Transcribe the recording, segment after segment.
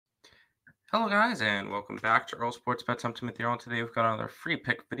Hello guys and welcome back to Earl Sports Bets. I'm Timothy Earle. Today we've got another free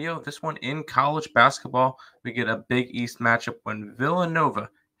pick video. This one in college basketball. We get a Big East matchup when Villanova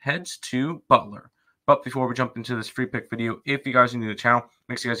heads to Butler. But before we jump into this free pick video, if you guys are new to the channel,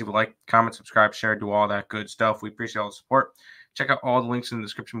 make sure you guys leave a like, comment, subscribe, share, do all that good stuff. We appreciate all the support. Check out all the links in the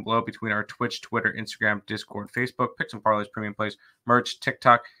description below between our Twitch, Twitter, Instagram, Discord, Facebook, Picks and Parleys, Premium Plays, merch,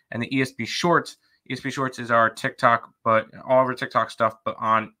 TikTok, and the ESB Shorts. ESP Shorts is our TikTok, but all of our TikTok stuff, but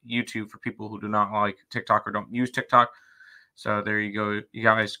on YouTube for people who do not like TikTok or don't use TikTok. So there you go. You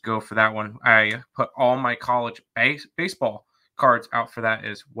guys go for that one. I put all my college baseball cards out for that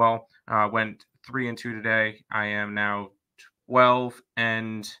as well. Went 3-2 today. I am now 12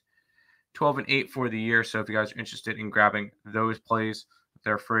 and 8 for the year. So if you guys are interested in grabbing those plays,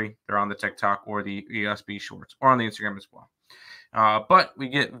 they're free. They're on the TikTok or the ESB Shorts or on the Instagram as well. But we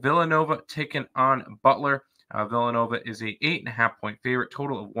get Villanova taking on Butler. Villanova is a 8.5-point favorite,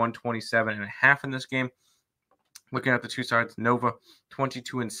 total of 127.5 in this game. Looking at the two sides, Nova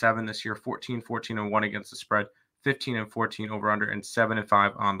 22-7 this year, 14-14-1 against the spread, 15-14 over under, and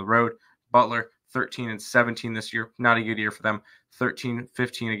 7-5 on the road. Butler 13-17 this year, not a good year for them.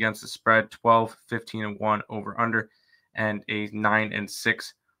 13-15 against the spread, 12-15-1 over under, and a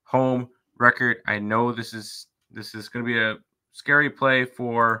 9-6 home record. I know this is going to be a scary play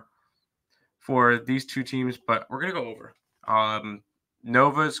for these two teams, but we're going to go over.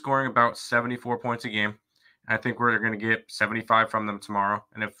 Nova is scoring about 74 points a game. I think we're going to get 75 from them tomorrow.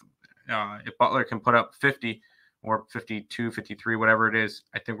 And if Butler can put up 50 or 52, 53, whatever it is,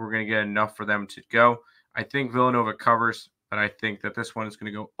 I think we're going to get enough for them to go. I think Villanova covers, but I think that this one is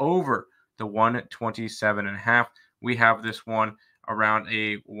going to go over the 127.5. We have this one around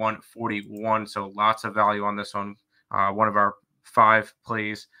a 141, so lots of value on this one. One of our 5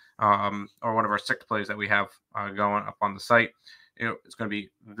 plays or one of our 6 plays that we have going up on the site. It's going to be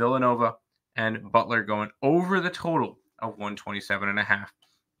Villanova and Butler going over the total of 127.5.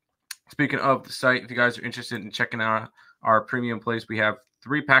 Speaking of the site, if you guys are interested in checking out our premium plays, we have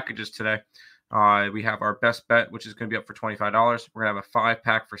 3 packages today. We have our best bet, which is going to be up for $25. We're going to have a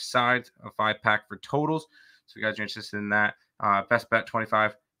 5-pack for sides, a 5-pack for totals. So if you guys are interested in that, best bet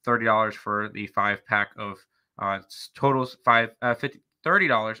 $25, $30 for the 5-pack of totals,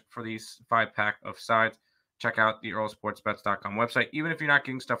 $30 for these 5-pack of sides. Check out the earlsportsbets.com website. Even if you're not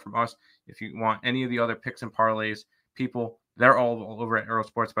getting stuff from us, if you want any of the other picks and parlays, people, they're all over at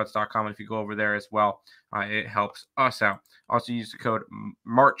earlsportsbets.com. And if you go over there as well, it helps us out. Also use the code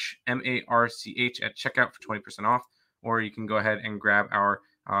MARCH, MARCH at checkout for 20% off. Or you can go ahead and grab our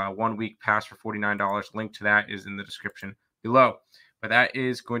 1-week pass for $49. Link to that is in the description below. But that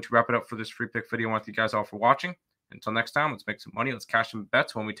is going to wrap it up for this free pick video. I want to thank you guys all for watching. Until next time, let's make some money. Let's cash some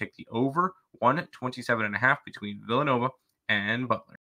bets when we take the over 127.5 between Villanova and Butler.